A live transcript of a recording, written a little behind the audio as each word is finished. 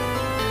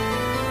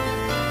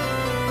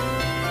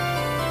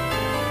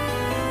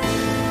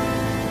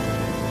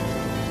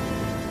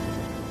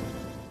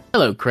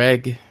Hello,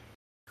 Craig.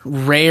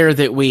 Rare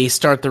that we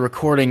start the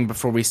recording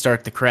before we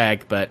start the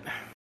Craig, but,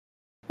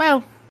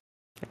 well,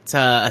 it's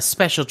a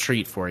special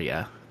treat for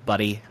you,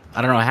 buddy.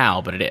 I don't know how,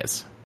 but it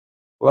is.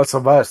 Less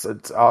of us,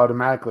 it's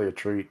automatically a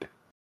treat.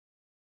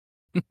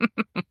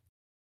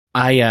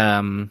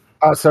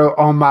 So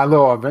on my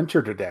little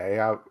adventure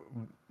today,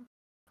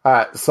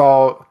 I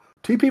saw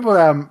two people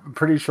that I'm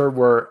pretty sure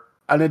were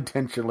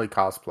unintentionally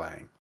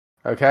cosplaying.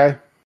 Okay?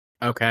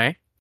 Okay.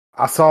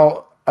 I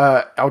saw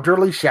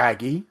elderly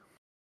Shaggy.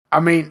 I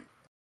mean,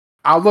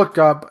 I looked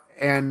up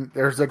and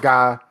there's a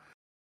guy,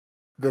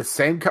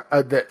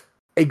 the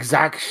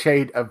exact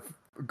shade of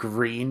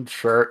green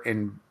shirt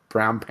and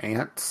brown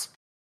pants.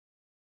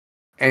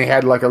 And he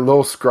had like a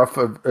little scruff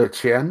of a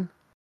chin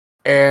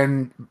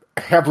and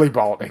heavily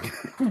balding.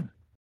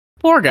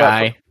 Poor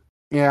guy.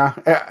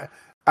 Yeah.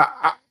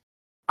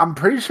 I'm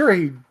pretty sure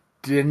he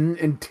didn't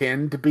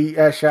intend to be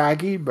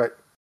Shaggy, but,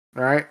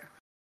 right?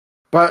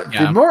 But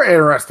the more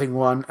interesting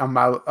one on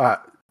my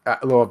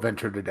little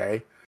adventure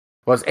today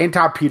was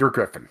Peter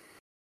Griffin.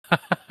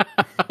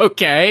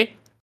 Okay.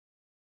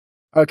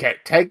 Okay,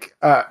 take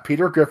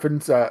Peter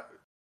Griffin's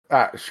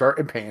shirt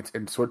and pants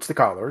and switch the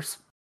collars.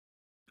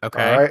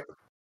 Okay. All right.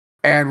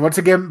 And once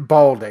again,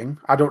 balding.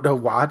 I don't know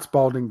why it's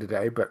balding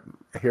today, but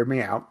hear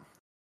me out.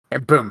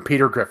 And boom,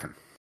 Peter Griffin.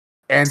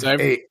 And,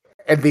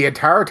 and the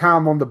entire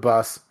time on the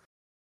bus,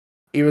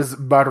 he was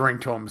muttering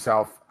to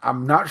himself.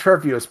 I'm not sure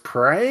if he was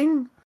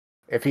praying,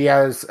 if he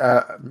has,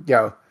 a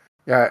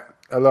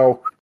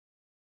little,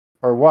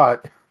 or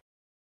what.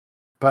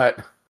 But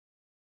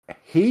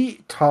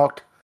he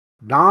talked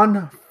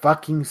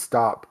non-fucking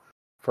stop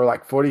for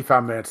like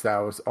 45 minutes that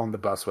I was on the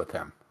bus with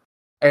him.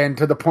 And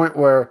to the point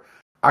where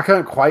I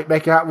couldn't quite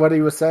make out what he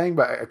was saying,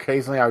 but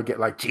occasionally I would get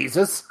like,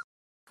 Jesus,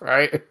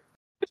 right?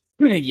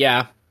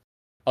 Yeah.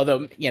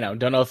 Although,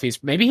 don't know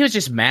if maybe he was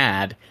just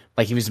mad.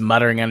 Like he was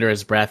muttering under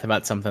his breath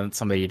about something that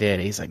somebody did.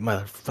 He's like,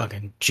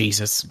 motherfucking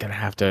Jesus, gonna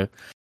have to,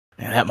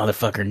 that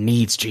motherfucker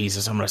needs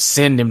Jesus. I'm gonna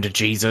send him to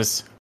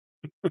Jesus.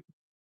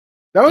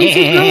 No, he's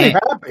just really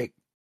happy.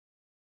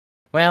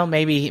 Well,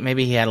 maybe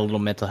he had a little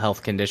mental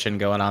health condition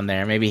going on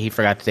there. Maybe he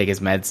forgot to take his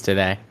meds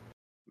today.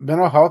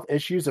 Mental health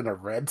issues in a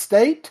red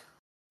state?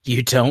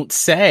 You don't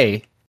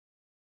say.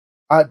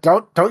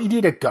 Don't you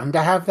need a gun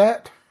to have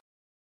that?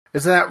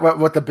 Isn't that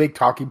what the big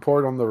talking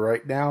point on the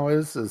right now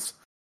is? Is,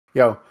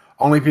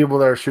 only people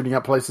that are shooting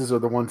up places are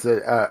the ones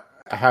that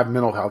have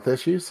mental health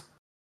issues?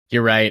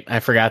 You're right.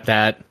 I forgot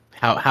that.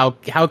 How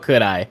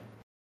could I?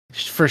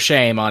 For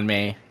shame on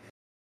me.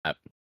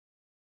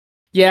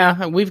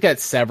 Yeah, we've got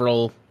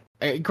several.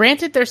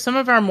 Granted, there's some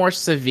of our more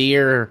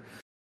severe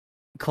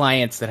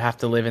clients that have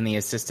to live in the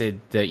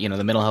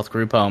the mental health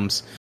group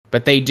homes,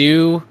 but they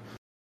do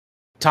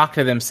talk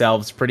to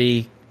themselves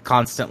pretty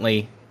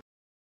constantly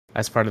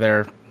as part of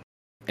their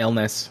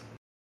illness.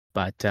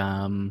 But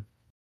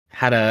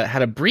had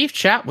a brief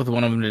chat with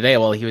one of them today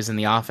while he was in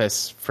the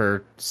office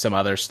for some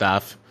other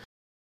stuff.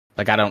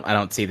 Like I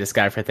don't see this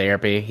guy for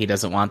therapy. He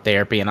doesn't want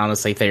therapy, and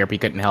honestly, therapy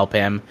couldn't help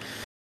him.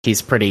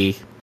 He's pretty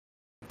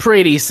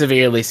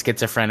severely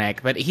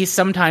schizophrenic, but he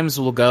sometimes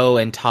will go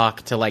and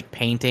talk to like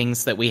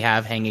paintings that we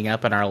have hanging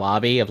up in our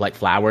lobby of like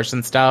flowers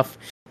and stuff.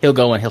 He'll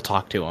go and he'll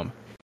talk to them.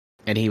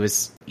 And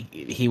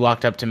he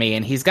walked up to me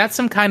and he's got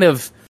some kind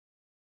of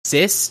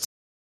cyst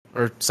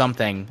or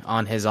something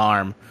on his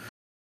arm.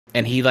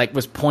 And he like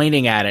was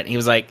pointing at it. And he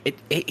was like,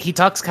 he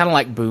talks kind of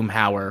like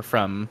Boomhauer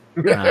from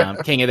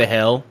King of the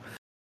Hill.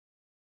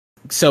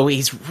 So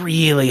he's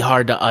really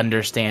hard to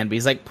understand, but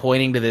he's like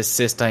pointing to this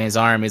cyst on his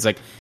arm. He's like,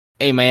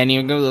 hey man,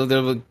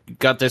 you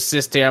got this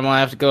cyst here. I'm gonna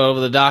have to go over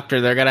to the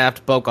doctor. They're gonna have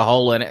to poke a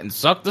hole in it and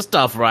suck the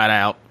stuff right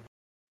out.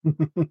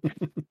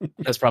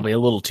 That's probably a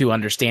little too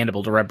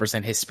understandable to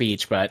represent his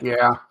speech, but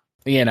yeah,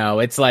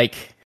 it's like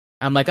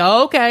I'm like,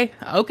 oh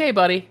okay,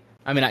 buddy.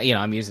 I mean,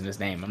 I'm using his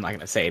name. I'm not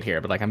gonna say it here,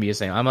 but like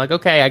I'm like,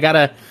 okay, I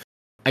got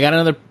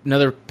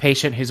another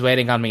patient who's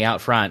waiting on me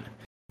out front.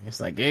 It's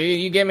like, hey,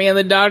 you get me in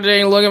the doctor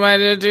and look at my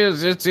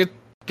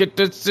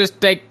just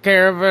take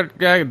care of it.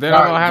 Then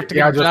I'll have to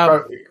get a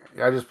job.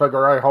 I just poke a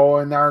right hole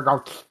in there and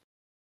go.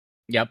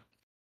 Yep.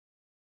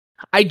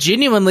 I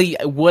genuinely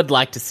would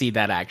like to see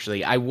that,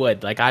 actually. I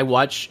would. Like, I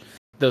watch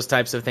those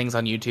types of things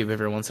on YouTube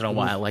every once in a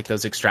while, like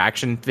those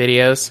extraction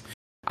videos.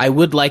 I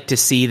would like to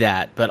see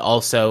that, but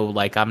also,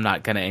 like, I'm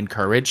not going to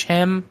encourage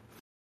him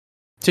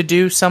to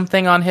do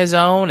something on his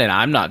own, and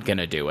I'm not going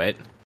to do it.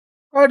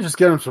 I'll just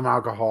get him some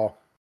alcohol.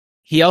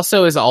 He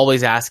also is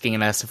always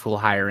asking us if we'll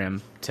hire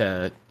him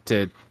to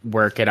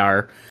work at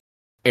our,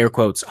 air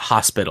quotes,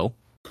 hospital.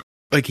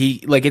 Like,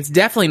 it's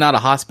definitely not a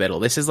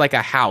hospital. This is like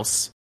a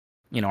house.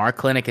 Our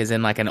clinic is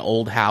in like an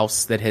old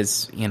house that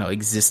has,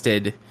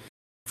 existed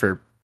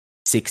for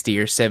 60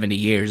 or 70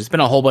 years. It's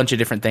been a whole bunch of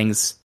different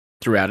things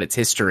throughout its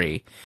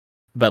history.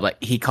 But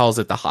like he calls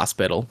it the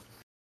hospital,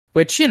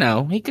 which,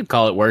 he could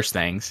call it worse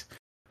things.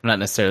 I'm not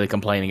necessarily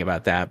complaining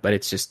about that, but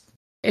it's just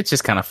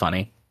kind of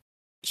funny.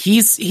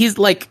 He's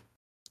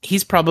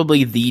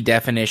probably the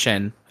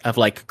definition of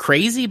like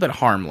crazy but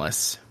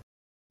harmless.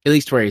 At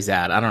least where he's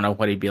at. I don't know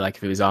what he'd be like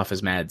if he was off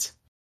his meds.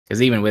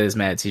 Because even with his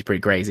meds, he's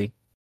pretty crazy.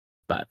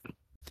 But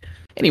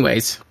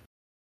anyways,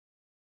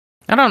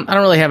 I don't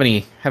really have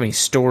any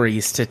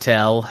stories to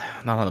tell.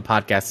 Not on the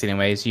podcast,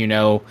 anyways. You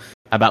know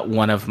about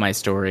one of my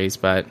stories,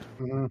 but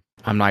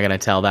I'm not gonna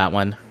tell that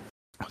one.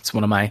 It's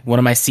one of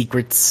my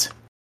secrets.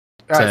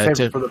 Save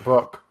it for the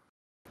book.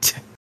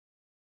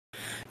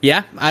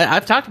 Yeah,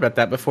 I've talked about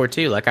that before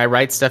too. Like I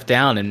write stuff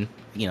down, and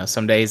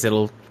some days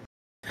it'll.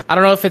 I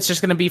don't know if it's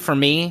just gonna be for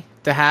me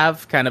to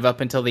have kind of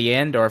up until the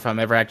end, or if I'm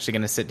ever actually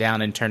gonna sit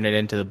down and turn it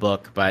into the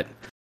book. But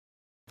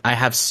I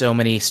have so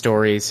many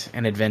stories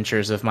and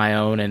adventures of my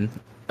own and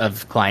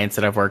of clients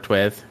that I've worked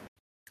with.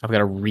 I've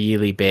got a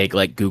really big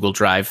Google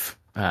Drive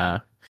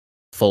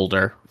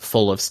folder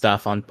full of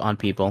stuff on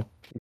people.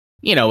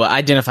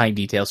 Identifying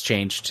details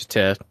changed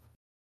to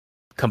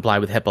comply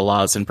with HIPAA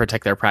laws and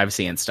protect their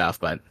privacy and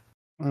stuff, but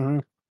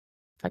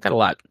I got a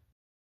lot.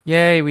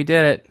 Yay, we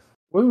did it.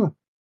 Woo.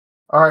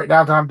 All right,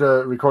 now time to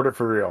record it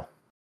for real.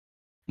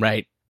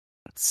 Right.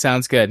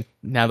 Sounds good.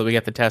 Now that we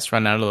got the test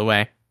run out of the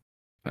way.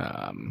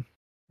 I'm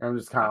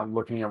just kind of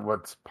looking at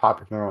what's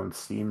popular on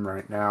Steam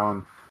right now.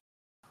 And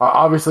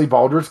obviously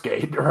Baldur's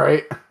Gate,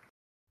 right?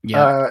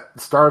 Yeah.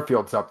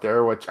 Starfield's up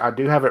there, which I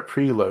do have it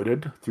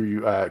preloaded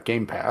through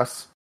Game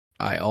Pass.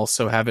 I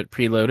also have it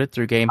preloaded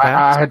through Game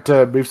Pass. I had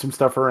to move some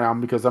stuff around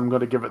because I'm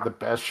going to give it the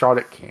best shot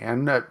it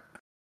can at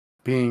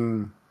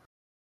being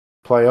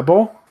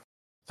playable.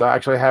 So I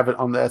actually have it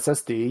on the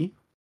SSD.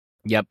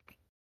 Yep.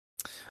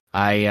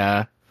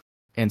 I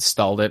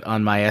installed it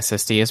on my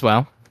SSD as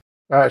well.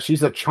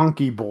 She's a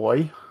chunky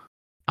boy.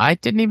 I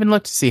didn't even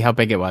look to see how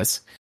big it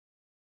was.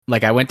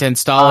 I went to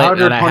install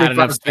it and I had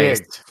enough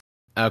space. Gigs.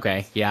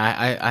 Okay,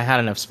 yeah, I had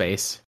enough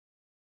space.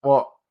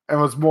 Well, it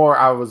was more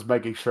I was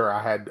making sure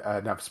I had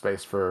enough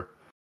space for...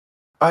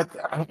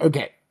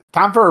 okay,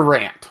 time for a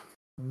rant.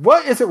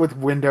 What is it with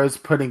Windows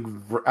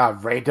putting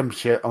random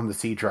shit on the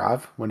C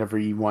drive whenever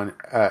you want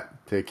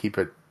to keep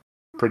it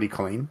pretty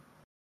clean?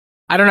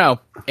 I don't know.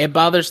 It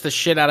bothers the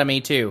shit out of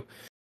me too.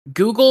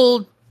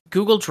 Google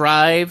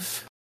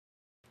Drive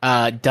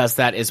does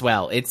that as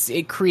well.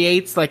 It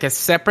creates a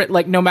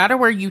separate, no matter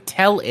where you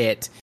tell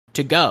it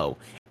to go,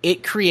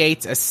 it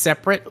creates a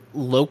separate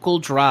local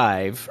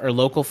drive or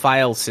local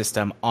file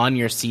system on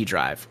your C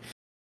drive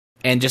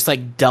and just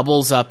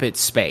doubles up its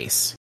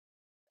space.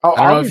 Oh,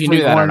 I don't know if you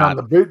knew that or not. On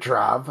the boot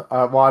drive.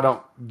 Well, I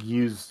don't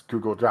use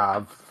Google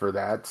Drive for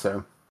that,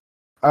 so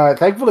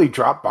thankfully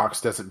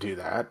Dropbox doesn't do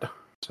that.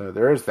 So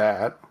there is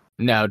that.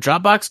 No,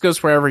 Dropbox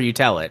goes wherever you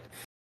tell it.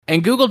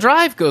 And Google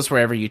Drive goes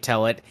wherever you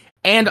tell it,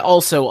 and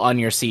also on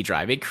your C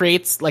drive. It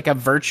creates a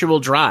virtual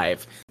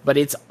drive, but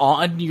it's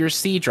on your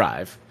C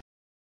drive.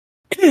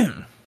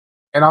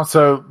 And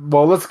also,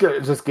 well, let's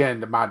just get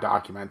into my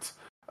documents.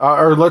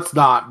 Or let's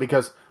not,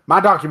 because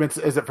my documents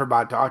isn't for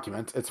my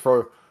documents. It's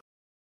for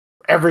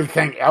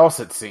everything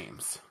else, it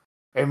seems.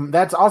 And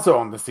that's also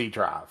on the C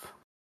drive.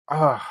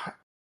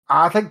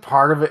 I think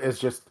part of it is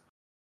just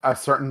a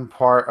certain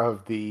part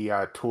of the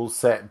tool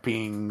set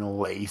being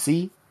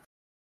lazy,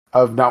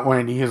 of not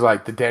wanting to use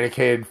the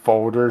dedicated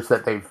folders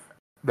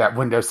that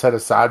Windows set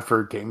aside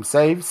for game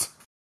saves.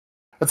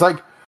 It's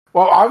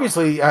well,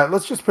 obviously,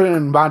 let's just put it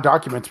in my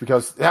documents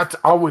because that's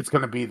always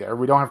going to be there.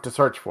 We don't have to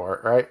search for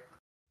it, right?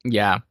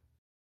 Yeah.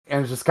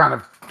 And it's just kind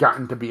of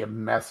gotten to be a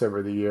mess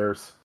over the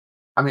years.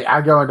 I mean,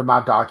 I go into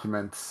my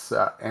documents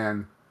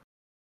and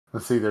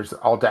let's see, there's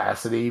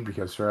Audacity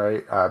because,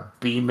 right,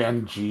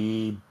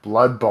 BeamNG,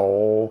 Blood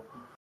Bowl,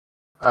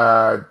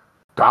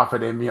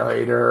 Dolphin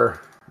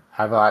Emulator,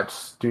 Avalanche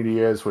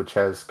Studios, which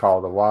has Call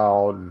of the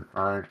Wild, and,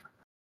 right?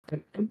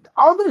 And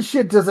all this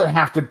shit doesn't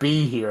have to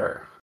be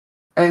here.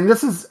 And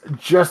this is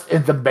just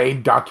in the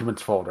main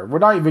documents folder. We're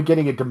not even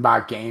getting into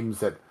my games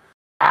that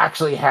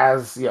actually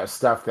has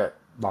stuff that,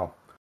 well,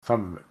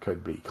 some of it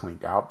could be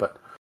cleaned out, but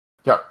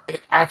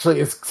it actually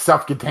is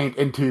self-contained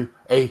into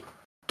a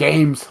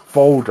games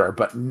folder.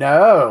 But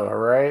no,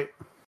 right?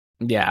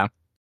 Yeah.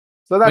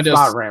 So that's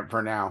my rant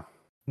for now.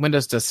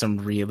 Windows does some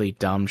really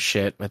dumb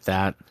shit with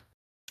that.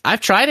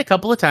 I've tried a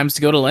couple of times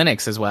to go to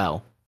Linux as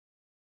well.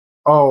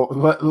 Oh,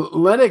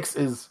 Linux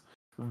is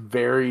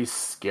very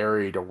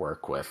scary to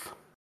work with.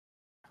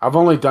 I've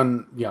only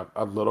done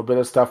a little bit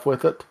of stuff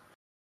with it.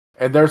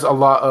 And there's a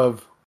lot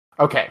of...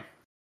 Okay.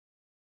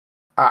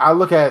 I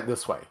look at it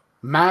this way.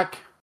 Mac,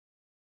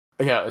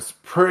 it's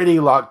pretty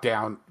locked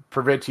down.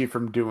 Prevents you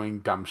from doing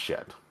dumb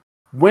shit.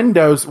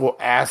 Windows will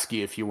ask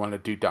you if you want to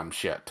do dumb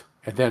shit.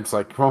 And then it's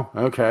well,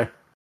 okay.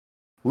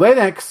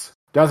 Linux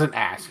doesn't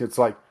ask. It's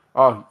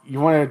oh, you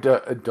want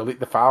to delete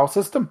the file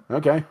system?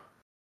 Okay.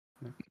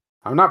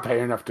 I'm not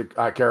paying enough to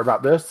care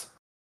about this.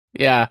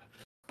 Yeah.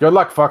 Good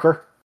luck,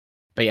 fucker.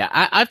 But yeah,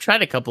 I've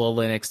tried a couple of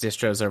Linux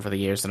distros over the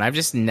years, and I've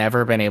just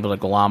never been able to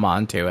glom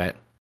onto it.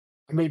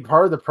 I mean,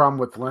 part of the problem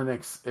with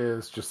Linux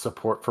is just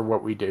support for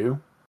what we do.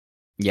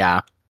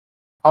 Yeah.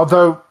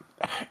 Although,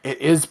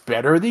 it is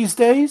better these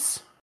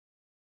days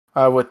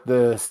with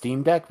the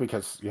Steam Deck,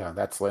 because,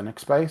 that's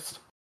Linux-based.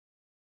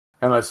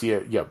 Unless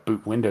you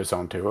boot Windows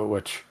onto it,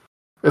 which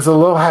is a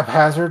little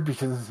haphazard,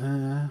 because...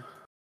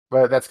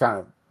 but that's kind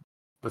of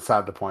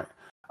beside the point.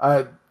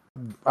 Uh,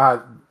 uh,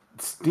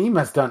 Steam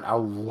has done a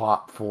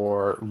lot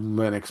for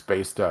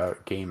Linux-based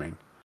gaming,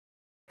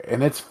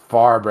 and it's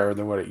far better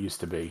than what it used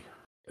to be.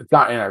 It's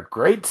not in a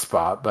great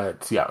spot,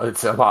 but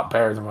it's a lot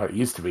better than what it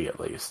used to be, at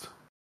least.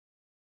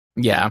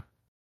 Yeah,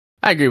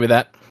 I agree with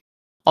that.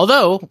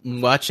 Although,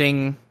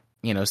 watching,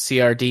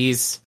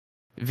 CRD's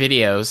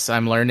videos,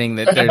 I'm learning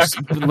that there's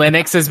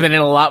Linux has been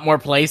in a lot more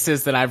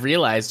places than I've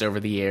realized over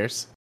the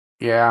years.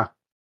 Yeah.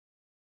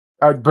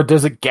 But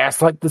does it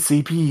gaslight the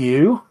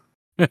CPU?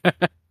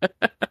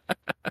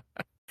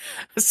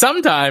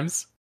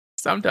 Sometimes.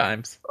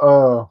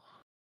 Oh.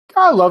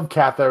 I love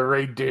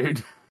Cathode,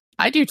 dude.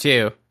 I do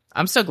too.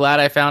 I'm so glad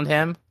I found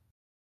him.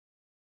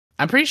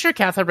 I'm pretty sure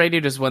Cathode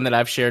Dude is one that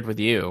I've shared with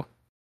you.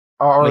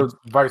 Or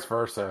vice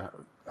versa.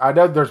 I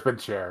know there's been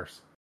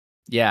shares.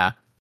 Yeah.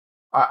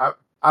 I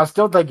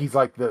still think he's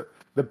like the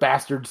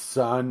bastard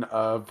son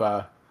of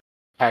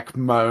Tech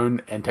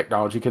Moan and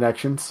Technology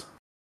Connections.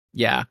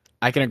 Yeah,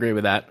 I can agree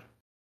with that.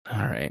 All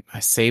right, I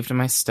saved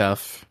my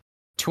stuff.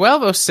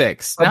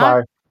 12:06.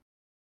 Bye-bye.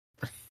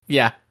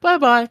 Yeah,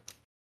 bye-bye.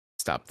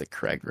 Stop the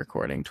Craig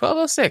recording.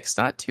 12:06,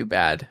 not too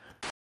bad.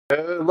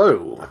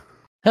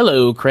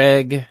 Hello,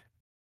 Craig.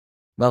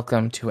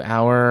 Welcome to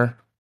our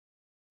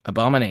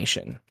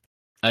abomination.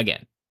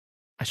 Again.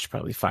 I should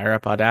probably fire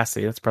up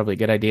Audacity. That's probably a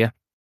good idea.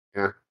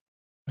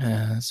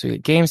 Yeah. So we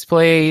get games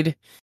played.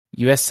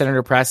 U.S.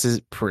 Senator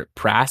presses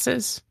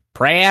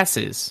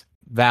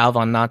Valve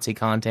on Nazi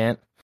content.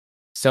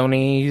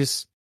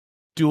 Sony's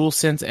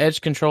DualSense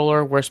Edge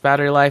controller, worst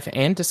battery life,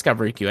 and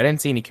Discovery Queue. I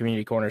didn't see any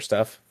Community Corner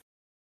stuff.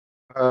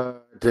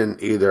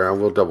 Didn't either. I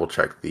will double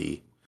check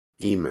the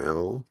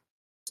email.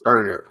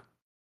 Starting to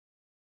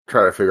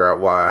try to figure out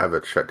why I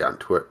haven't shut down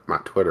my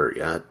Twitter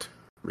yet.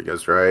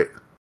 Because, right?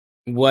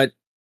 What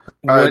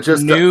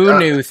just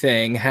new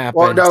thing happened?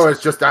 Well, no,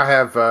 it's just I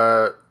have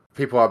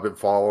people I've been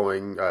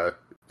following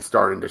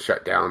starting to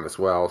shut down as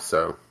well.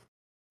 So,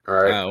 all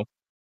right. Oh,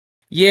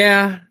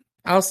 yeah.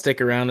 I'll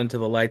stick around until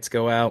the lights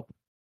go out,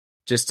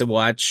 just to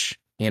watch.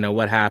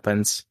 What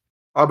happens.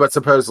 Oh, but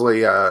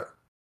supposedly,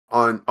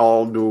 on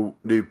all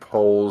new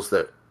polls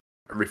that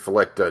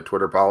reflect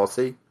Twitter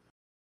policy,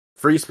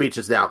 free speech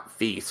is now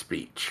fee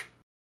speech.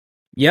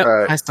 Yep,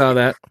 I saw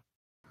that.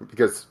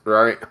 Because,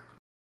 right?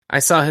 I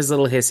saw his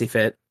little hissy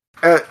fit.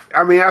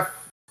 I mean, I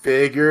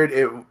figured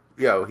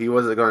he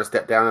wasn't going to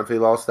step down if he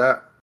lost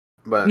that.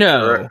 But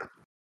no. Right?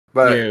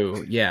 But no,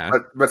 yeah.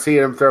 But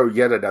seeing him throw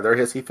yet another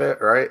hissy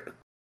fit, right?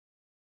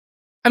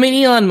 I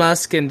mean, Elon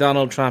Musk and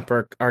Donald Trump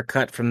are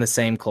cut from the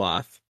same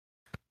cloth.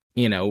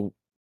 No,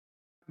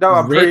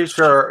 I'm pretty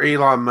sure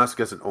Elon Musk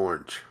isn't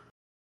orange.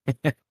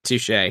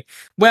 Touche.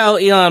 Well,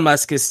 Elon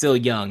Musk is still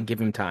young. Give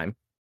him time.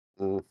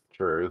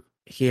 True.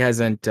 He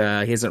hasn't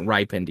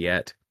ripened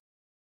yet.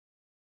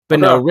 But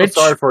no, Rich.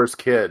 I'm sorry for his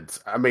kids.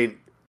 I mean,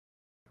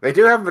 they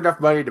do have enough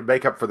money to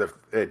make up for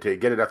to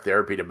get enough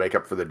therapy to make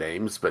up for the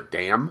names. But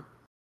damn.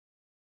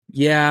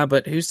 Yeah,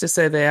 but who's to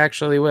say they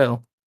actually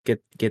will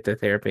get the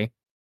therapy?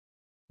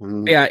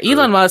 Yeah, True.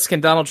 Elon Musk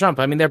and Donald Trump.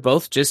 I mean, they're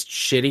both just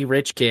shitty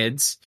rich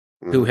kids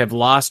who have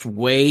lost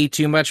way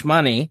too much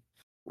money,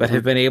 but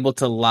have been able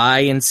to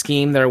lie and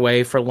scheme their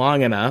way for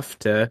long enough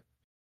to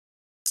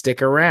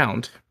stick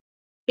around.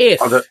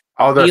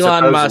 Although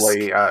Elon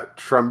supposedly Musk,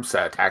 Trump's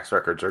tax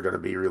records are going to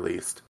be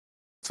released,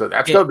 so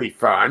that's going to be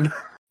fun.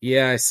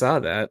 Yeah, I saw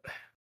that.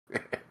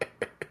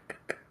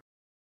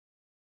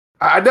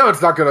 I know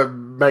it's not going to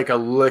make a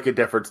lick of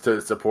difference to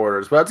the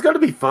supporters, but it's going to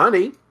be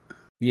funny.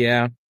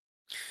 Yeah.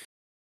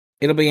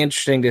 It'll be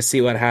interesting to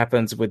see what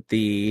happens with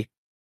the,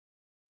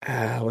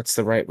 what's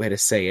the right way to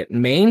say it?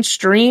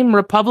 Mainstream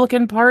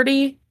Republican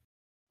Party?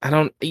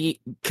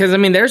 Because, I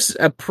mean, there's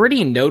a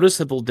pretty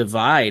noticeable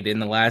divide in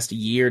the last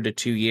year to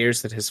 2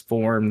 years that has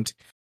formed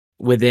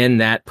within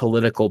that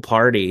political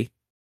party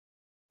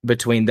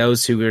between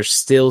those who are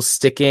still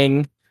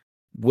sticking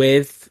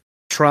with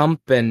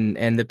Trump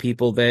and the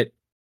people that,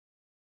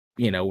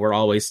 were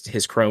always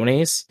his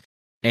cronies,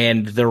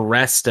 and the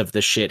rest of the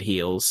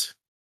shitheels.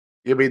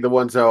 You mean the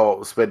ones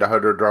that'll spend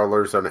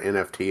 $100 on an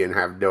NFT and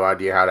have no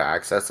idea how to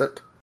access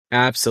it?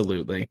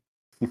 Absolutely.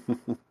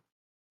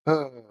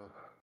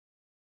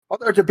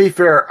 Although, to be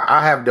fair,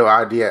 I have no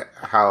idea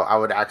how I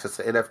would access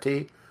an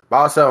NFT, but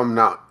also I'm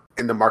not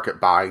in the market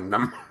buying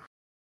them.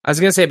 I was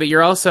going to say, but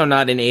you're also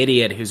not an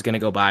idiot who's going to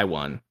go buy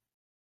one.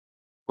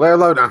 Let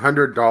alone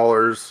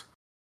 $100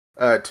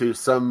 to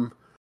some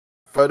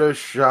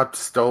photoshopped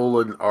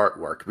stolen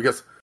artwork.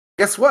 Because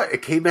guess what?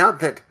 It came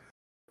out that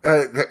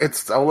it's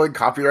stolen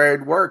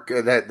copyrighted work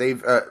that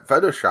they've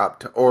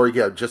photoshopped or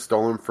just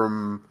stolen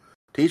from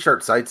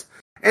t-shirt sites.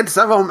 And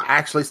some of them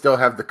actually still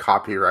have the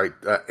copyright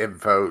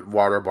info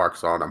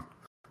watermarks on them.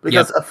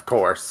 Because of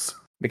course.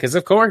 Because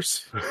of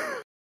course.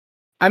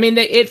 I mean,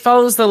 it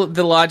follows the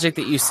logic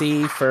that you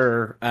see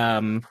for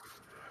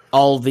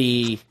all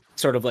the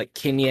sort of like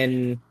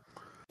Kenyan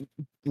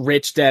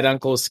rich dead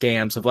uncle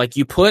scams of like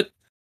you put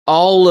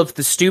all of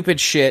the stupid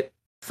shit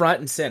front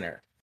and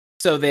center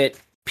so that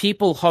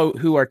people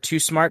who are too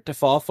smart to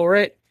fall for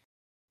it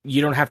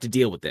you don't have to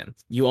deal with them.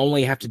 You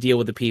only have to deal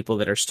with the people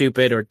that are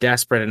stupid or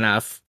desperate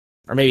enough,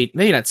 or maybe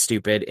not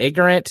stupid,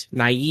 ignorant,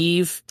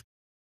 naive.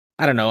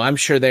 I don't know. I'm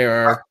sure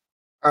there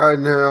are.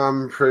 No,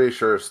 I'm pretty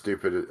sure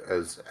stupid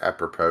is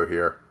apropos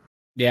here.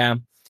 Yeah.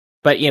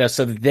 But,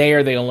 so they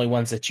are the only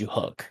ones that you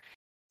hook.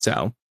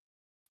 So,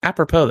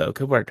 apropos, though.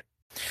 Good word.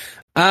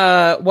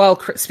 Well,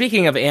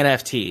 speaking of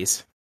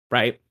NFTs,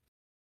 right?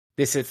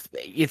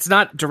 It's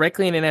not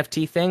directly an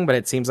NFT thing, but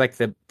it seems like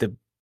the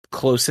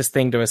closest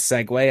thing to a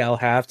segue I'll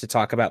have to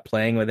talk about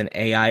playing with an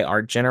AI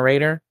art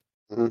generator.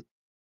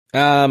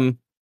 Mm-hmm.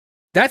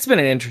 That's been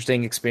an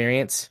interesting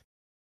experience.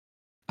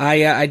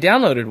 I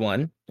downloaded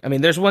one. I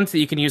mean, there's ones that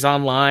you can use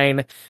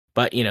online,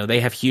 but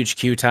they have huge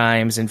queue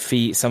times and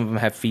fees. Some of them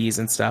have fees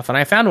and stuff. And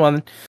I found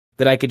one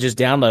that I could just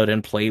download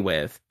and play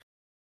with.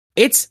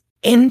 It's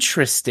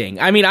interesting.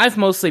 I mean, I've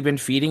mostly been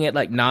feeding it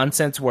like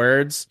nonsense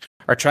words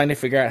or trying to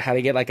figure out how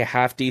to get like a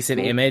half decent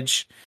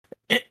image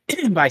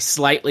by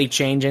slightly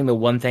changing the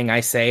one thing I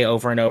say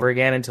over and over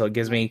again until it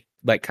gives me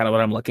like kind of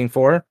what I'm looking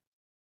for.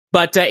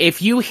 But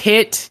if you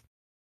hit,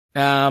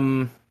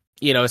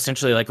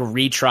 essentially like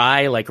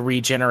retry, like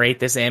regenerate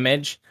this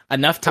image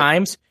enough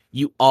times,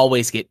 you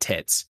always get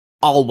tits.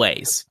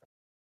 Always.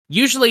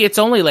 Usually it's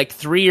only like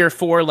 3 or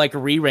 4 like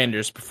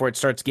re-renders before it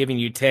starts giving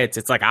you tits.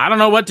 It's like, I don't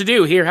know what to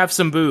do. Here, have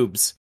some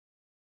boobs.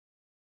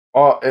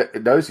 Oh,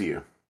 it knows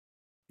you.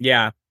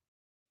 Yeah.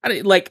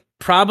 Like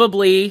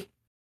probably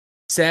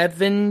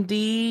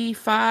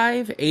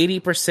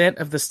 75-80%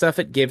 of the stuff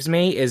it gives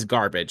me is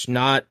garbage,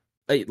 not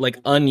like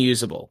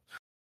unusable.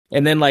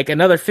 And then like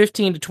another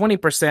 15 to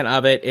 20%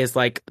 of it is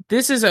like,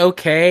 this is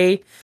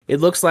okay. It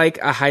looks like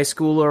a high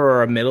schooler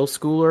or a middle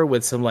schooler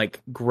with some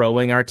like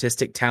growing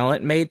artistic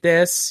talent made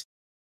this.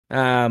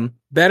 Better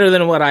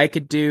than what I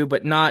could do,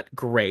 but not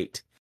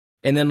great.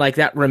 And then like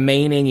that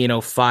remaining,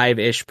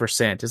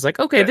 5-ish% is like,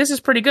 okay, this is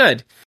pretty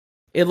good.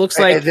 It looks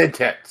like... And then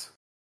tits.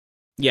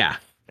 Yeah.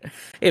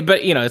 But,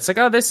 it's like,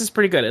 oh, this is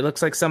pretty good. It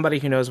looks like somebody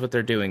who knows what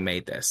they're doing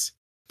made this.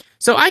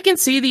 So I can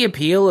see the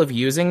appeal of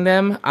using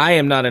them. I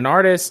am not an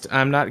artist.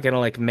 I'm not going to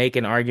like make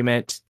an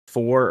argument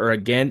for or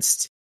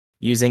against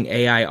using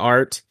AI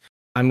art.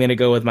 I'm going to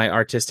go with my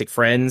artistic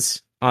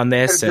friends on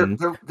this.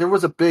 There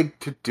was a big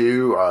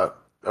to-do a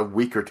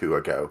week or two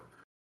ago.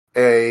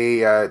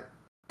 A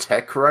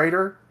tech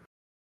writer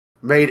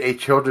made a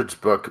children's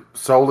book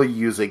solely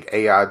using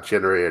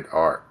AI-generated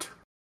art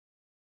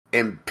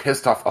and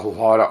pissed off a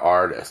lot of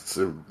artists.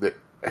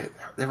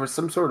 There was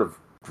some sort of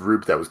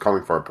group that was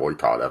calling for a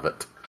boycott of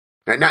it.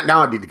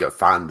 Now I need to go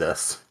find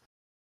this.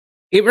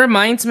 It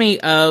reminds me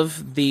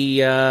of the...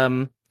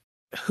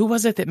 who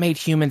was it that made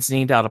Humans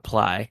Need Not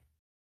Apply?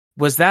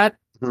 Was that...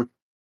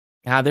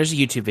 there's a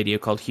YouTube video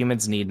called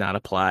Humans Need Not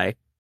Apply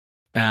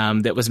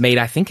that was made,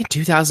 I think, in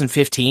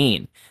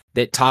 2015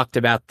 that talked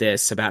about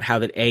this, about how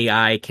that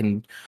AI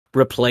can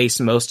replace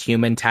most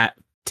human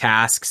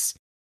tasks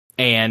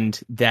and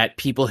that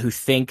people who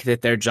think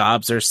that their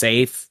jobs are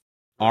safe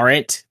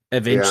aren't.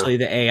 Eventually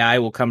the AI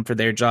will come for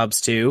their jobs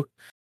too.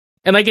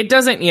 And like, it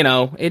doesn't,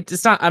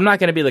 it's not, I'm not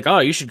going to be like, oh,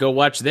 you should go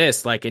watch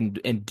this, like,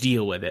 and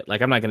deal with it.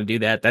 Like, I'm not going to do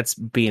that. That's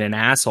being an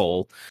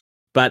asshole.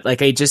 But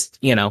like, I just,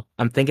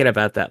 I'm thinking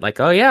about that. Like,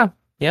 oh yeah,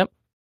 yep.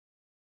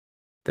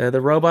 The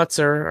robots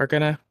are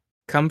going to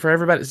come for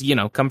everybody's,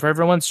 come for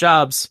everyone's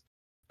jobs.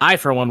 I,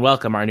 for one,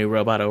 welcome our new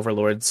robot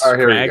overlords. Oh,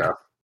 here we go.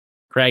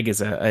 Craig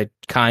is a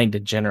kind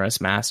and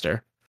generous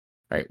master.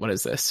 All right, what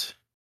is this?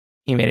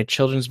 He made a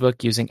children's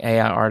book using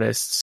AI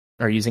artists,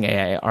 or using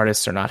AI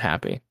artists are not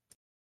happy.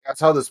 I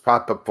saw this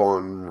pop up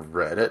on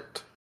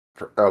Reddit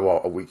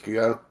a week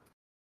ago.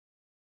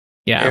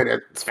 Yeah. And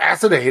it's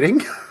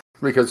fascinating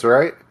because,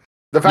 right?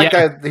 The fact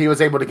that he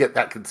was able to get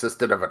that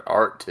consistent of an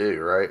art too,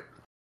 right?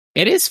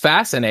 It is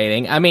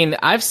fascinating. I mean,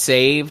 I've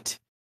saved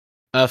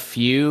a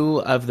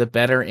few of the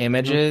better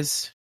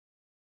images.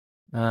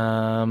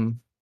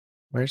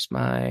 Where's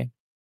my...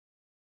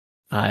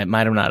 I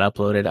might have not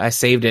uploaded. I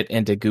saved it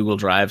into Google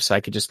Drive so I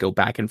could just go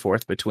back and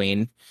forth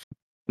between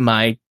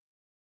my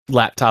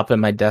laptop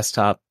and my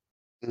desktop.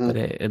 But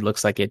it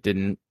looks like it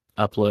didn't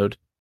upload.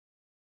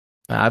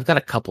 I've got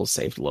a couple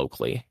saved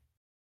locally.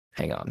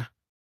 Hang on.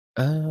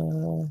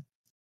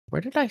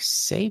 Where did I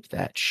save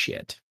that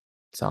shit?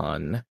 It's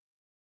on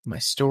my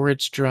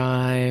storage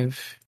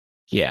drive.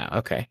 Yeah,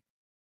 okay.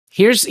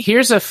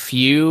 Here's a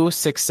few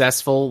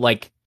successful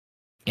like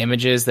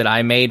images that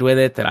I made with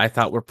it that I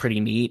thought were pretty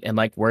neat and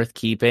like worth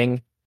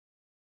keeping.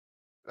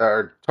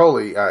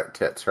 Totally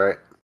tits, right?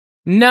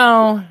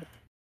 No.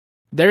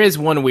 There is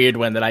one weird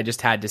one that I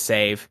just had to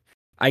save.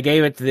 I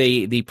gave it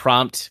the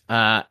prompt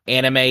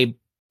anime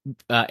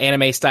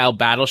style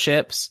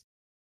battleships,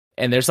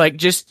 and there's like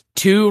just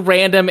 2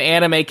 random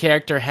anime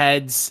character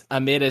heads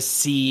amid a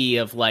sea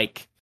of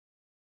like,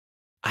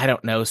 I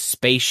don't know,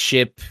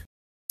 spaceship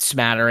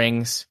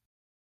smatterings.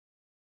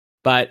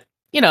 But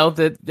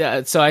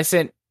so I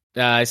sent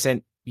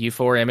you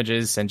 4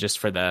 images, and just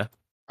for the...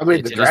 I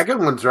mean, the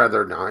dragon one's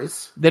rather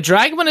nice. The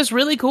dragon one is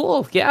really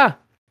cool, yeah.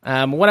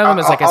 One of them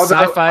is like a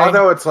sci-fi...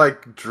 Although it's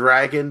like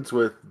dragons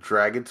with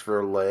dragons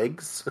for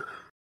legs.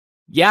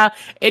 Yeah,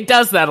 it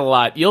does that a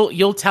lot.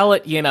 You'll tell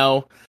it,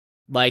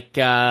 like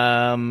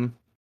some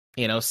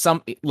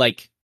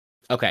like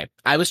okay,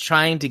 I was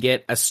trying to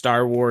get a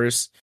Star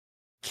Wars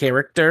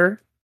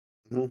character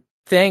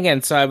thing,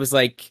 and so I was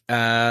like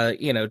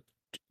Jedi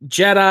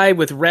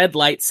with red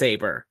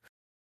lightsaber.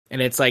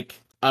 And it's like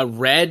a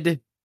red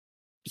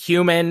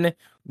human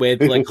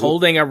with like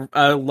holding a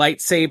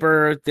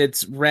lightsaber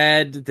that's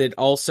red that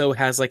also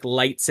has like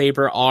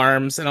lightsaber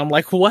arms, and I'm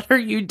like, what are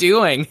you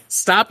doing?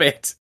 Stop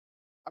it.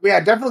 I mean,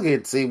 I definitely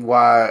can see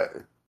why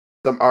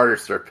some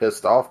artists are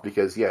pissed off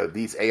because,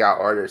 these AI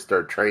artists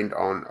are trained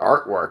on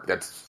artwork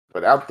that's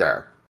put out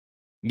there.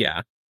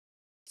 Yeah.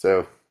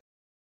 So,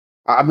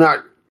 I'm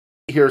not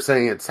here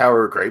saying it's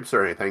sour grapes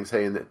or anything,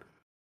 saying that,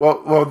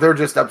 well, they're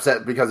just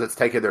upset because it's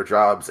taking their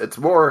jobs. It's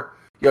more,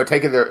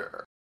 taking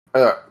their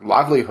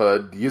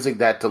livelihood, using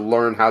that to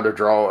learn how to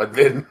draw, and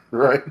then,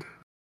 right?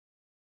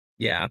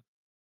 Yeah.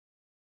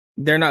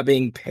 They're not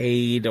being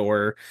paid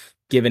or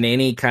given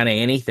any kind of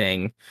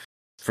anything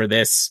for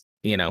this,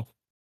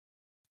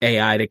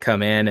 AI to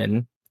come in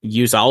and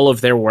use all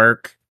of their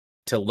work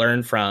to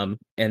learn from,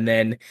 and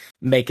then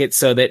make it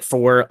so that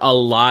for a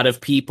lot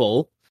of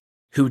people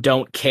who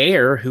don't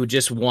care, who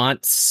just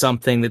want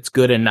something that's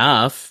good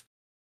enough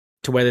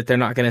to where that they're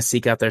not going to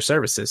seek out their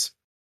services.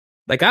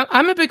 Like,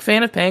 I'm a big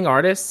fan of paying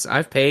artists.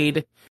 I've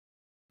paid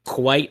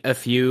quite a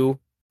few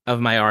of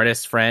my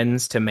artist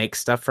friends to make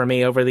stuff for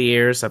me over the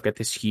years. I've got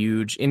this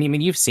huge, and I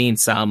mean, you've seen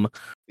some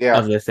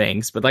of the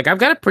things, but like, I've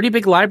got a pretty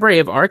big library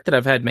of art that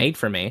I've had made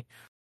for me.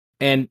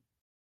 And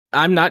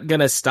I'm not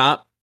going to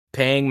stop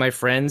paying my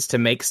friends to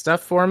make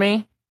stuff for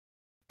me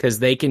because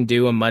they can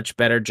do a much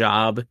better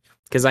job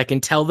because I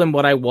can tell them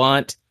what I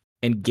want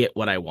and get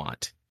what I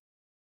want.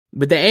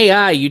 With the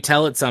AI, you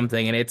tell it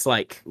something and it's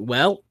like,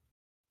 well,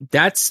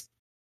 that's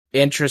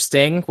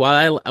interesting.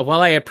 While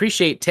I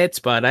appreciate tits,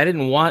 but I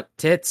didn't want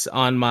tits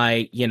on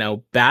my,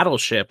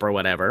 battleship or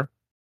whatever.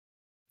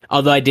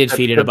 Although I did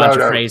feed it a bunch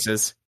of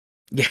phrases.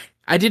 Yeah,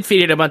 I did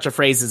feed it a bunch of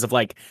phrases of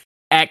like,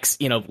 X,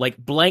 like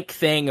blank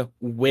thing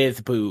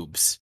with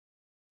boobs.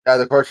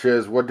 The question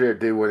is, what did it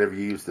do whenever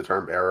you use the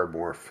term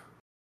aeromorph?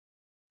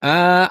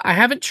 I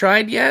haven't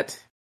tried yet.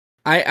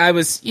 I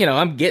was,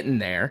 I'm getting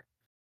there,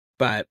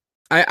 but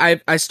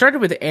I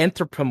started with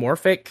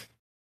anthropomorphic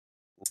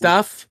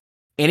stuff,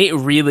 and it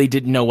really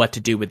didn't know what to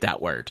do with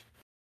that word.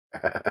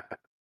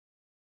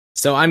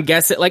 So I'm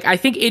guessing, like, I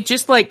think it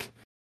just like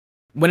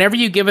whenever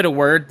you give it a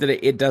word that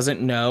it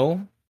doesn't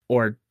know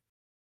or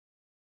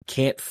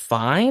can't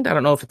find. I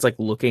don't know if it's like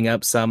looking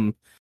up some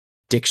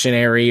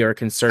dictionary or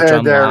can search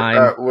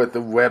online. With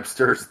the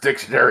Webster's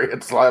dictionary,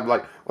 it's like, I'm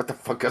like, what the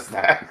fuck is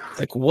that?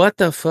 Like, what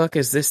the fuck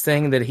is this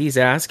thing that he's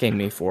asking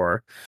me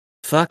for?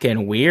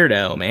 Fucking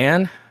weirdo,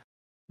 man.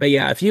 But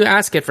yeah, if you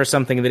ask it for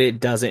something that it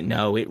doesn't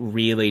know, it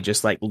really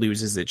just like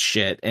loses its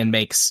shit and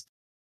makes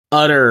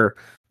utter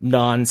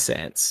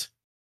nonsense.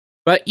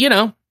 But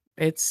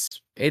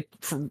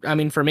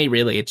for me,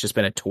 really, it's just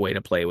been a toy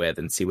to play with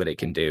and see what it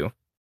can do.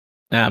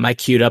 I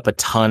queued up a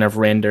ton of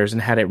renders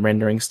and had it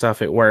rendering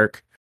stuff at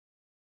work.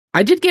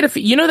 I did get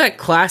that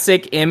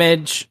classic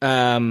image,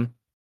 their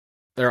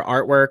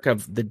artwork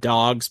of the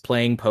dogs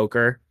playing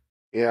poker.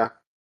 Yeah.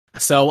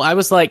 So I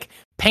was like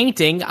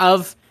painting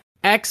of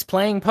X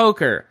playing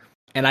poker,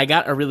 and I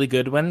got a really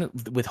good one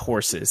with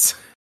horses.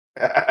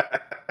 And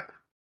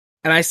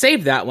I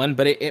saved that one,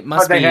 but it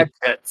must be. They had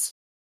tits.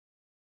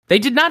 They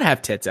did not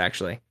have tits,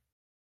 actually.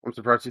 I'm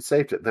surprised you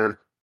saved it then.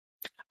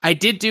 I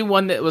did do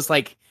one that was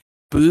like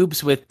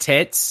boobs with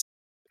tits,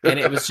 and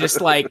it was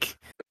just like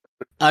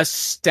a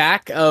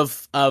stack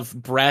of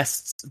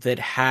breasts that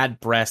had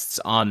breasts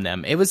on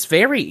them. It was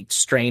very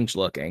strange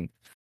looking.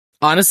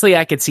 Honestly,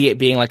 I could see it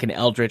being like an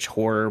eldritch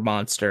horror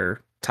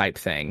monster type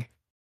thing.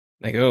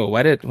 Like, oh,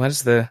 why do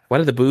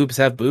the boobs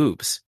have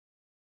boobs?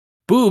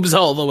 Boobs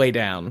all the way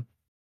down.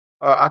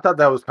 I thought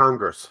that was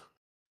Congress.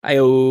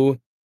 So,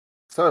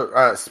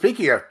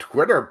 speaking of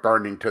Twitter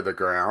burning to the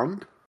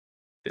ground,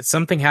 did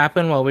something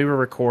happen while we were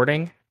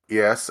recording?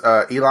 Yes,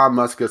 Elon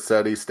Musk has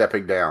said he's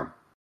stepping down.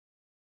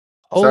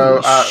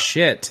 Holy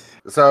shit.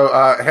 So,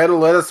 Head of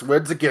Lettuce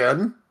wins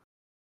again.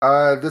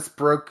 This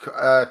broke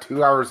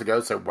 2 hours ago,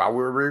 so while we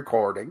were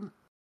recording.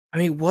 I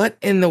mean, what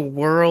in the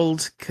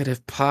world could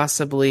have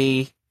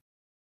possibly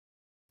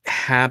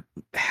happened?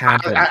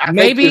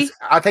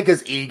 I think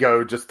his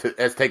ego just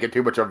has taken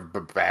too much of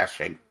a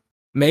bashing.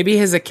 Maybe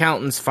his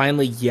accountants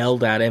finally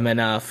yelled at him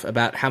enough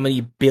about how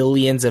many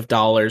billions of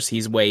dollars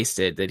he's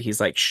wasted that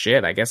he's like,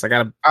 shit, I guess I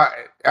gotta...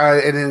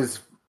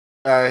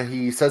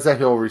 he says that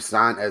he'll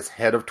resign as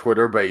head of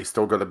Twitter, but he's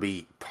still going to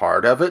be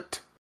part of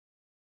it.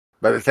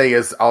 But the thing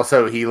is,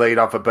 also, he laid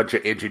off a bunch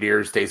of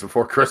engineers days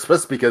before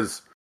Christmas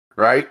because,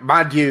 right?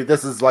 Mind you,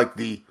 this is like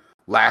the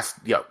last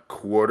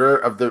quarter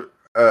of the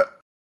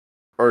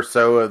or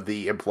so of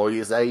the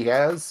employees that he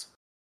has.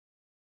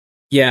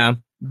 Yeah.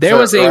 There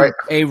was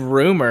a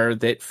rumor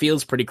that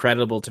feels pretty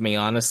credible to me,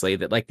 honestly,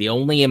 that like the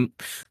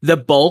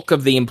bulk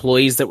of the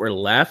employees that were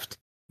left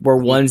were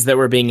ones that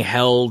were being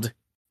held,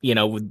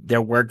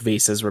 their work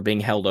visas were being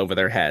held over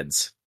their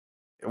heads.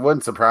 It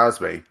wouldn't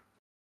surprise me.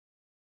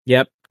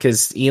 Yep,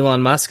 because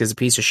Elon Musk is a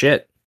piece of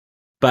shit.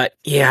 But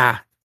yeah,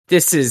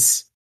 this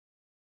is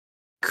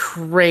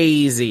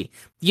crazy.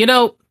 You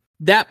know,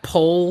 that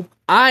poll,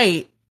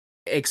 I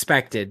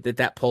expected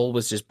that poll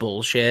was just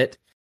bullshit.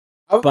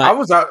 But I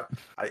was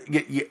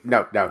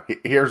no.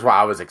 Here's what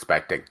I was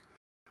expecting.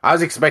 I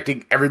was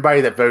expecting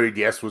everybody that voted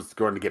yes was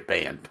going to get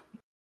banned.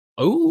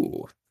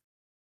 Oh,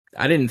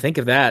 I didn't think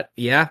of that.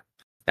 Yeah,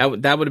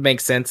 that would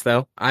make sense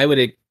though. I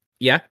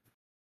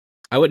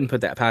wouldn't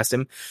put that past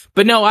him.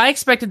 But no, I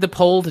expected the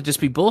poll to just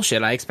be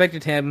bullshit. I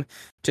expected him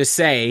to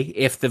say,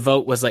 if the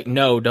vote was like,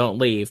 no, don't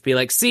leave, be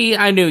like, see,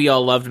 I knew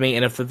y'all loved me.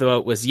 And if the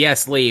vote was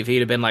yes, leave, he'd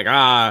have been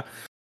like,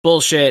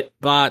 bullshit,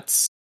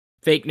 bots,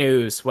 fake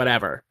news,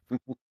 whatever.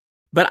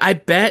 But I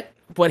bet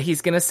what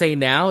he's going to say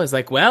now is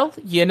like, well,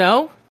 you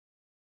know,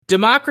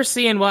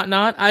 democracy and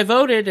whatnot. I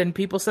voted and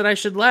people said I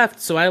should left,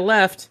 so I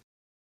left.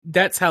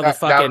 That's how the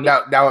fucking...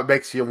 Now it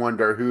makes you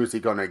wonder, who's he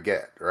going to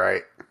get,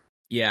 right?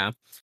 Yeah.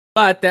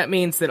 But that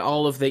means that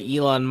all of the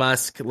Elon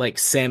Musk, like,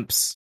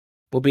 simps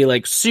will be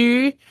like,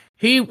 see,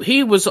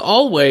 he was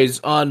always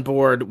on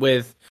board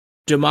with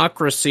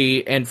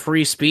democracy and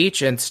free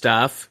speech and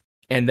stuff.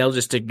 And they'll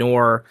just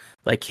ignore,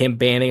 like, him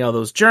banning all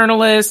those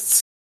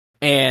journalists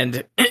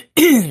and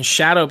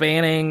shadow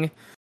banning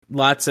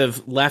lots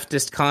of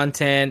leftist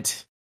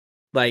content.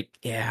 Like,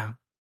 yeah.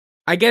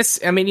 I guess,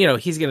 I mean, you know,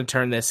 he's going to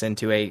turn this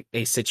into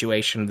a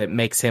situation that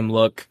makes him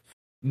look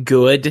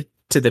good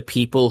to the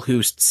people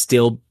who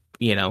still,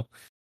 you know,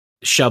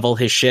 shovel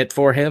his shit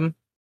for him.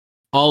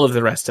 All of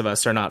the rest of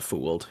us are not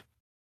fooled.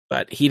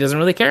 But he doesn't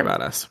really care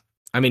about us.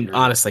 I mean,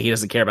 honestly, he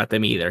doesn't care about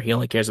them either. He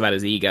only cares about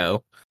his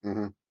ego.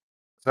 Mm-hmm.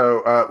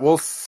 So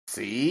we'll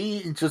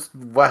see just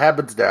what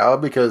happens now,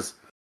 because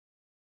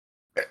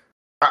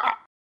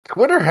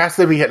Twitter has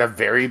to be in a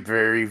very,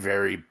 very,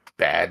 very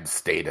bad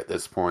state at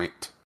this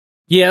point.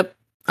 Yep.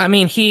 I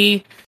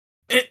mean,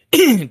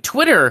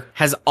 Twitter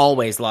has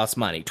always lost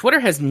money. Twitter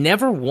has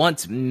never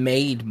once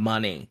made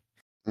money.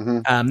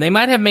 Mm-hmm. They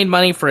might have made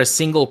money for a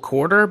single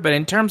quarter, but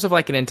in terms of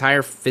like an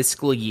entire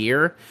fiscal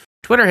year,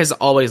 Twitter has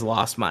always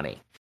lost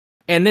money.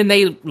 And then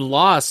they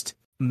lost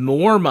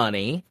more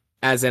money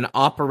as an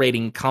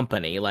operating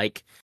company.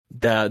 Like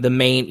the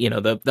main, you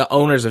know, the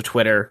owners of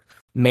Twitter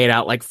made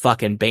out like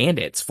fucking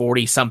bandits,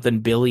 $40-something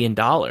billion.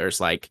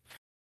 Like,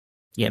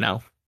 you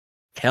know,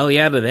 hell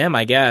yeah to them,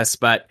 I guess.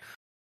 But,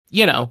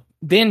 you know,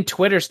 then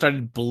Twitter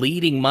started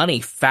bleeding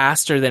money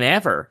faster than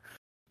ever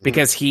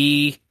because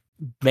he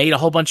made a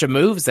whole bunch of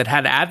moves that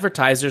had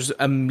advertisers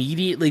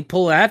immediately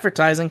pull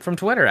advertising from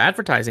Twitter,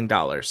 advertising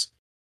dollars.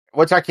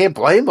 Which I can't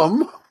blame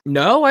them.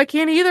 No, I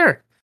can't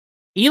either.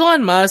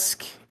 Elon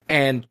Musk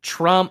and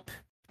Trump,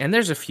 and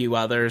there's a few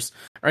others,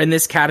 are in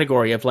this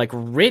category of like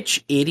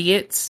rich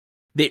idiots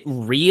that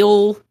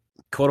real,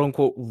 quote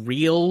unquote,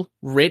 real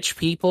rich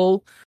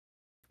people,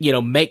 you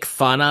know, make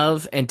fun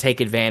of and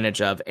take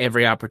advantage of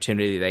every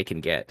opportunity they can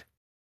get.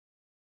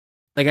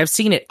 Like, I've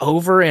seen it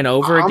over and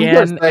over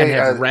again and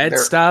have read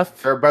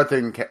stuff. They're both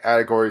in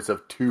categories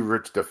of too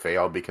rich to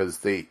fail, because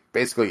they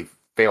basically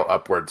fail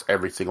upwards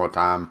every single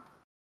time.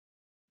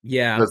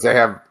 Yeah. Because they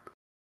have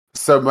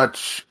so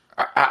much,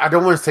 I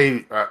don't want to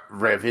say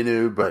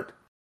revenue, but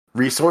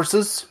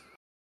resources.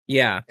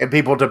 Yeah. And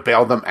people to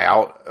bail them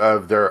out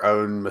of their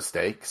own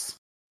mistakes.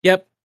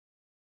 Yep.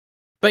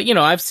 But, you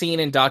know, I've seen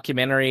in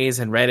documentaries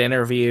and read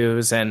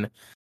interviews and,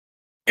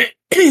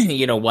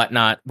 you know,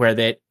 whatnot, where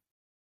that,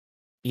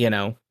 you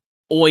know,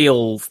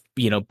 oil,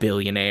 you know,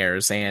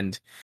 billionaires and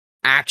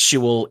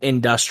actual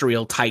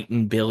industrial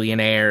titan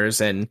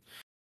billionaires and,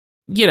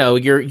 you know,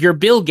 your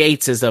Bill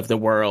Gateses of the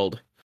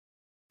world.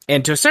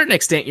 And to a certain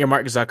extent, your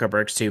Mark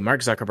Zuckerbergs too. Mark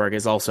Zuckerberg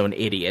is also an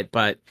idiot,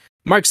 but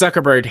Mark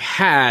Zuckerberg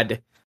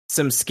had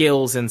some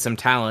skills and some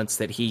talents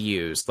that he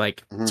used.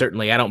 Like,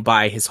 certainly I don't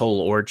buy his whole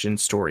origin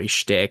story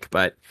shtick,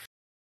 but,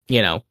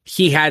 you know,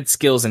 he had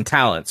skills and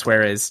talents,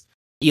 whereas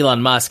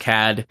Elon Musk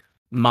had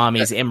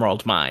mommy's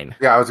emerald mine.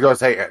 Yeah, I was going to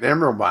say an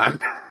emerald mine.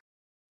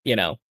 You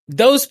know,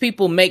 those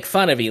people make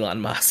fun of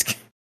Elon Musk.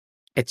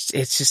 It's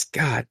just,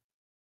 God.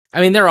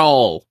 I mean, they're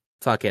all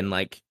fucking,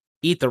 like,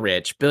 eat the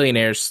rich.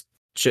 Billionaires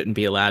shouldn't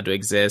be allowed to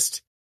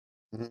exist.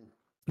 Mm-hmm.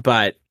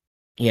 But,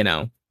 you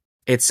know,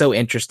 it's so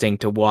interesting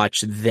to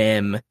watch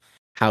them,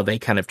 how they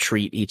kind of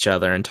treat each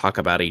other and talk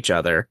about each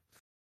other.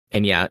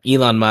 And yeah,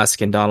 Elon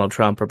Musk and Donald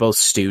Trump are both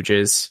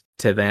stooges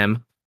to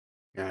them.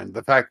 And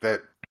the fact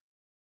that,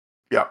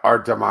 yeah, our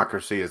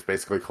democracy is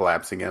basically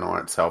collapsing in on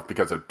itself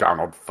because of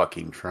Donald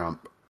fucking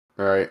Trump,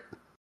 right?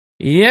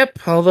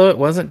 Yep, although it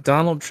wasn't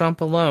Donald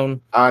Trump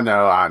alone. I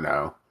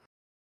know.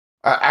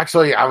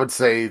 Actually, I would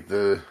say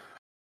the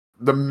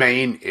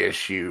main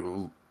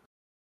issue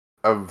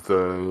of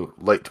the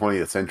late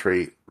 20th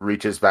century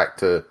reaches back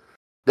to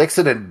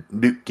Nixon and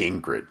Newt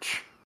Gingrich.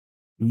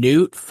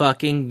 Newt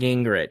fucking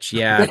Gingrich,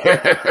 yeah.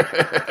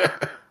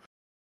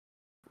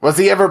 Was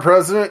he ever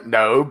president?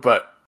 No,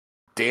 but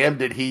damn,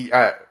 did he...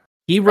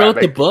 he wrote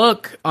the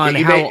book on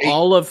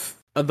all of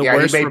the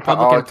worst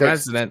Republican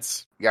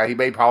presidents. Yeah, he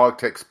made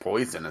politics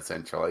poison,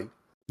 essentially.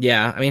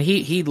 Yeah, I mean,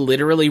 he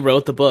literally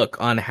wrote the book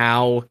on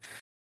how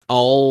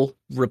all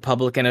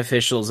Republican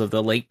officials of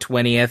the late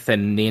 20th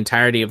and the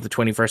entirety of the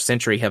 21st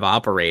century have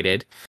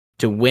operated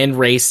to win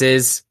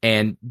races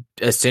and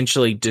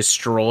essentially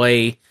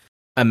destroy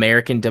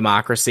American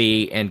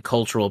democracy and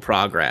cultural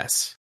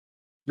progress.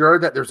 You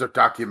heard that there's a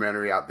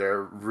documentary out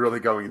there really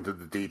going into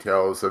the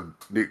details of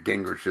Newt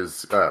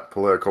Gingrich's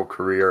political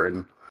career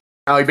and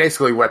how he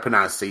basically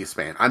weaponized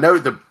C-SPAN. I know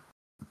the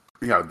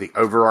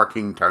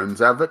overarching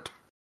tones of it,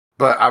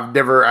 but I've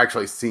never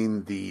actually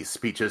seen the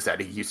speeches that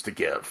he used to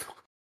give.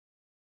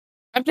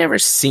 I've never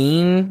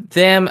seen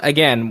them.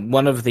 Again,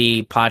 one of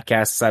the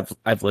podcasts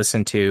I've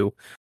listened to,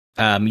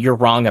 You're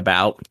Wrong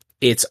About.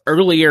 It's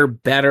earlier,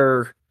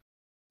 better,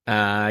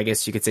 I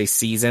guess you could say,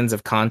 seasons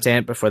of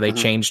content before they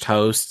changed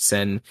hosts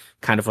and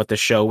kind of what the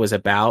show was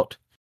about.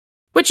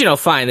 Which,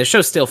 fine. The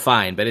show's still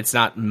fine, but it's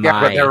not my...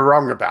 Yeah, but they're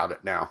wrong about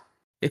it now.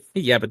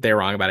 Yeah, but they're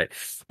wrong about it.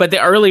 But the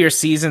earlier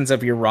seasons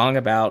of You're Wrong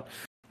About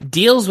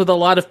deals with a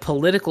lot of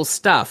political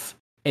stuff.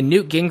 And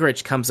Newt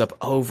Gingrich comes up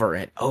over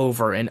and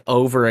over and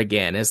over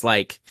again as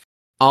like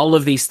all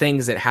of these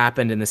things that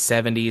happened in the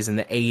 70s and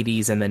the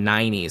 80s and the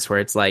 90s where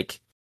it's like,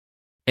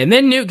 and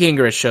then Newt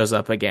Gingrich shows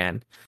up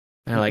again.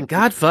 And they're like,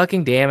 God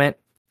fucking damn it.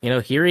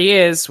 Here he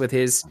is with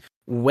his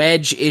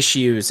wedge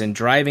issues and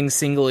driving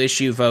single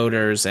issue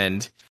voters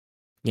and,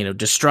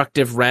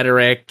 destructive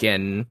rhetoric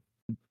and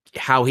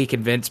how he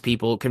convinces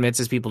people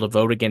to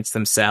vote against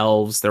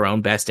themselves, their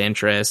own best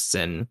interests,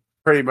 and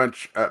pretty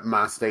much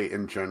my state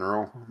in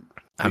general.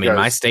 I mean,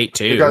 my state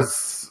too.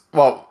 Because,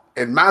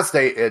 in my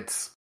state,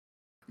 it's,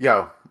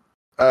 the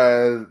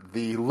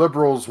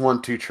liberals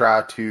want to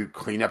try to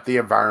clean up the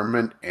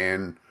environment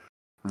and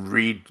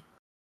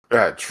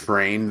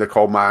train the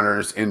coal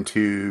miners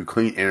into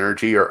clean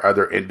energy or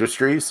other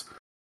industries.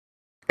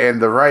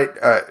 And the right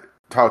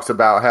talks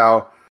about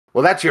how,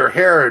 well, that's your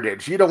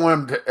heritage. You don't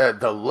want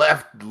the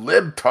left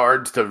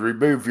libtards to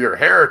remove your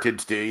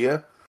heritage, do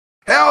you?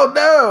 Hell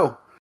no!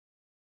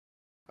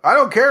 I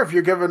don't care if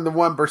you're giving the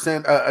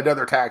 1%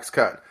 another tax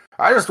cut.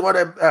 I just want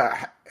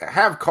to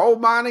have coal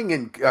mining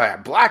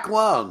and black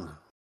lung.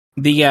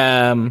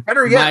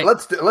 Better yet,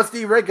 let's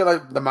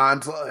deregulate the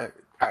mines.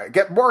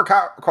 Get more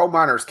coal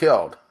miners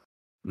killed.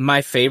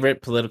 My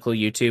favorite political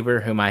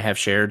YouTuber, whom I have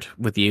shared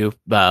with you,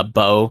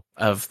 Bo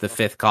of the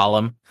Fifth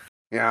Column.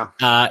 Yeah.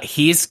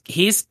 He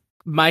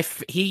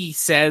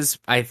says,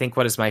 I think,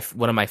 one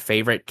of my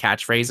favorite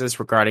catchphrases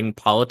regarding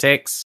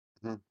politics.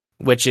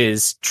 Which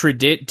is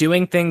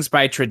doing things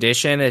by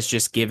tradition is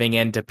just giving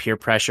in to peer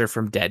pressure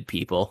from dead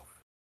people.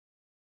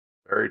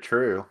 Very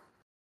true.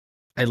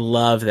 I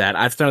love that.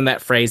 I've thrown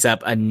that phrase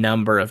up a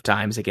number of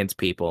times against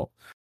people.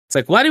 It's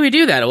like, why do we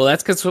do that? Well,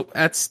 that's because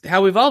that's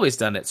how we've always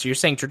done it. So you're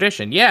saying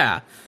tradition. Yeah.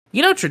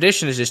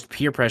 Tradition is just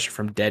peer pressure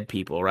from dead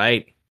people,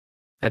 right?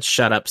 That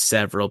shut up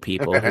several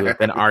people who have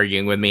been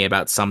arguing with me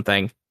about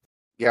something.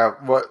 Yeah,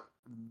 what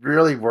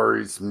really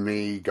worries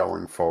me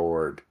going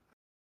forward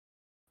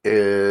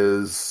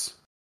is,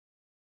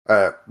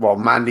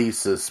 my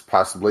niece is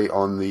possibly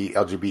on the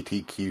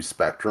LGBTQ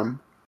spectrum,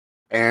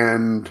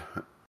 and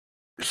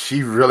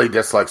she really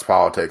dislikes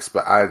politics,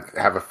 but I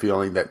have a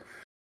feeling that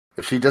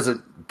if she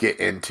doesn't get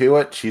into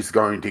it, she's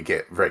going to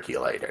get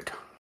regulated.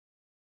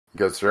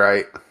 That's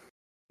right.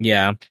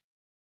 Yeah.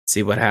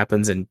 See what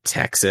happens in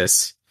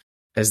Texas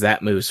as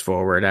that moves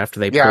forward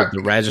after they pulled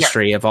the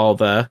registry of all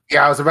the...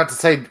 Yeah, I was about to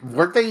say,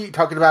 weren't they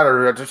talking about a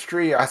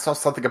registry? I saw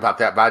something about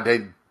that, but I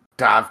didn't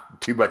dive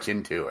too much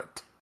into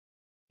it.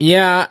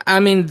 Yeah, I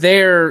mean,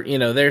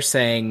 they're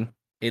saying,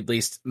 at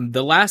least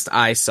the last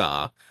I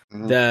saw,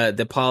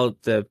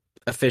 the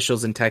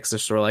officials in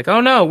Texas were like,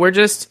 oh no, we're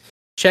just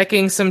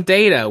checking some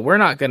data. We're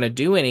not going to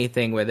do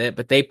anything with it.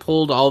 But they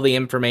pulled all the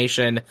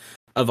information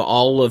of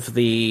all of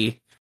the,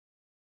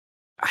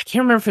 I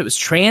can't remember if it was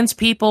trans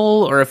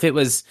people or if it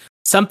was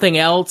something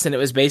else. And it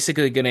was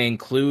basically going to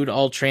include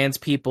all trans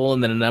people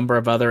and then a number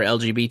of other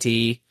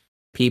LGBT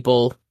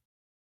people,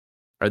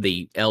 or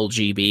the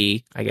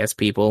LGB, I guess,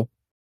 people.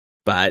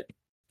 But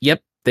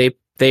yep,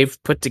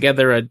 they've put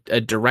together a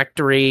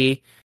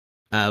directory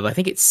of, I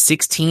think it's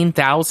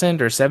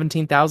 16,000 or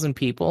 17,000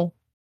 people.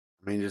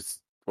 I mean,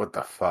 just what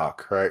the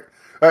fuck, right?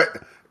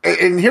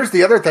 And here's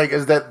the other thing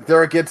is that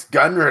they're against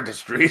gun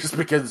registries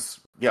because,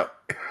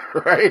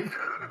 right?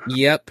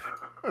 Yep.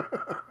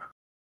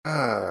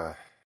 The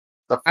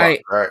fuck,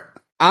 right?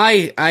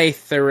 I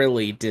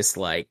thoroughly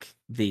dislike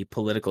the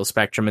political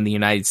spectrum in the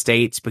United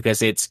States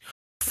because it's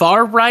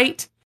far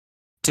right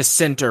to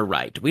center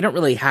right. We don't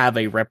really have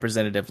a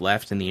representative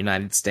left in the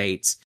United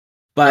States.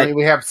 But I mean,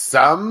 we have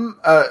some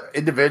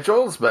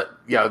individuals, but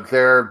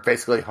they're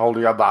basically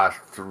holding up by a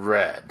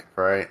thread,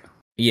 right?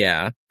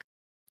 Yeah,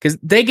 because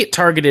they get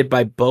targeted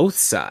by both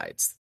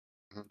sides,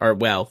 or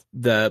both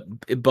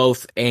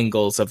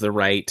angles of the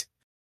right.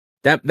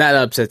 That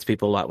upsets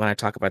people a lot when I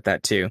talk about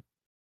that too.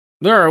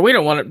 We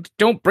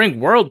don't bring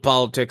world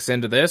politics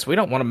into this. We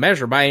don't want to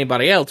measure by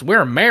anybody else.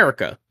 We're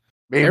America.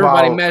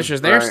 Everybody measures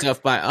their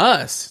stuff by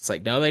us. It's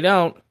like, no, they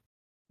don't.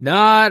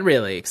 Not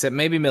really, except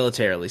maybe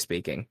militarily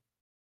speaking.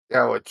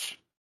 Yeah, which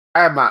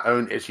I have my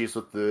own issues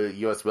with the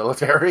U.S.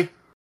 military.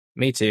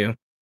 Me too.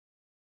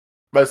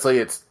 Mostly,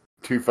 it's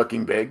too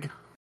fucking big.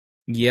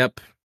 Yep.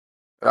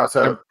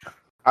 Also,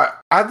 I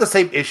have the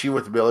same issue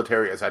with the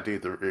military as I do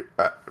the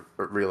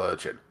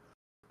religion.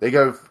 They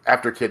go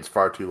after kids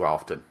far too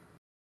often.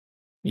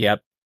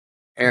 Yep.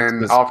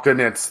 And often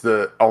it's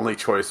the only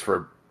choice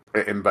for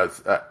in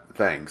both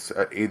things.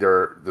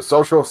 Either the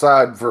social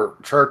side for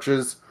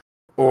churches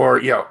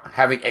or,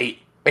 having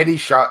any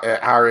shot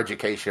at higher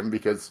education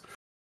because,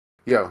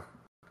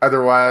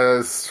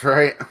 otherwise,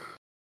 right?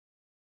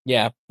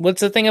 Yeah.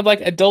 What's the thing of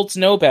adults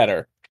know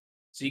better?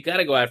 So you got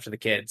to go after the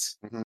kids.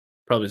 Mm-hmm.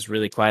 Probably was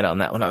really quiet on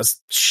that when I was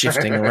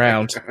shifting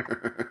around.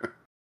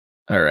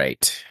 All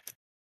right.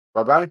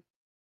 Bye-bye.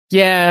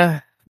 Yeah.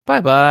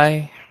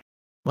 Bye-bye.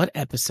 What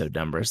episode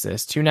number is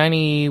this?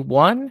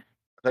 291?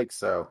 I think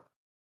so.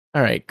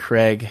 All right,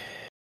 Craig.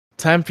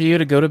 Time for you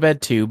to go to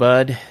bed too,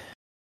 bud.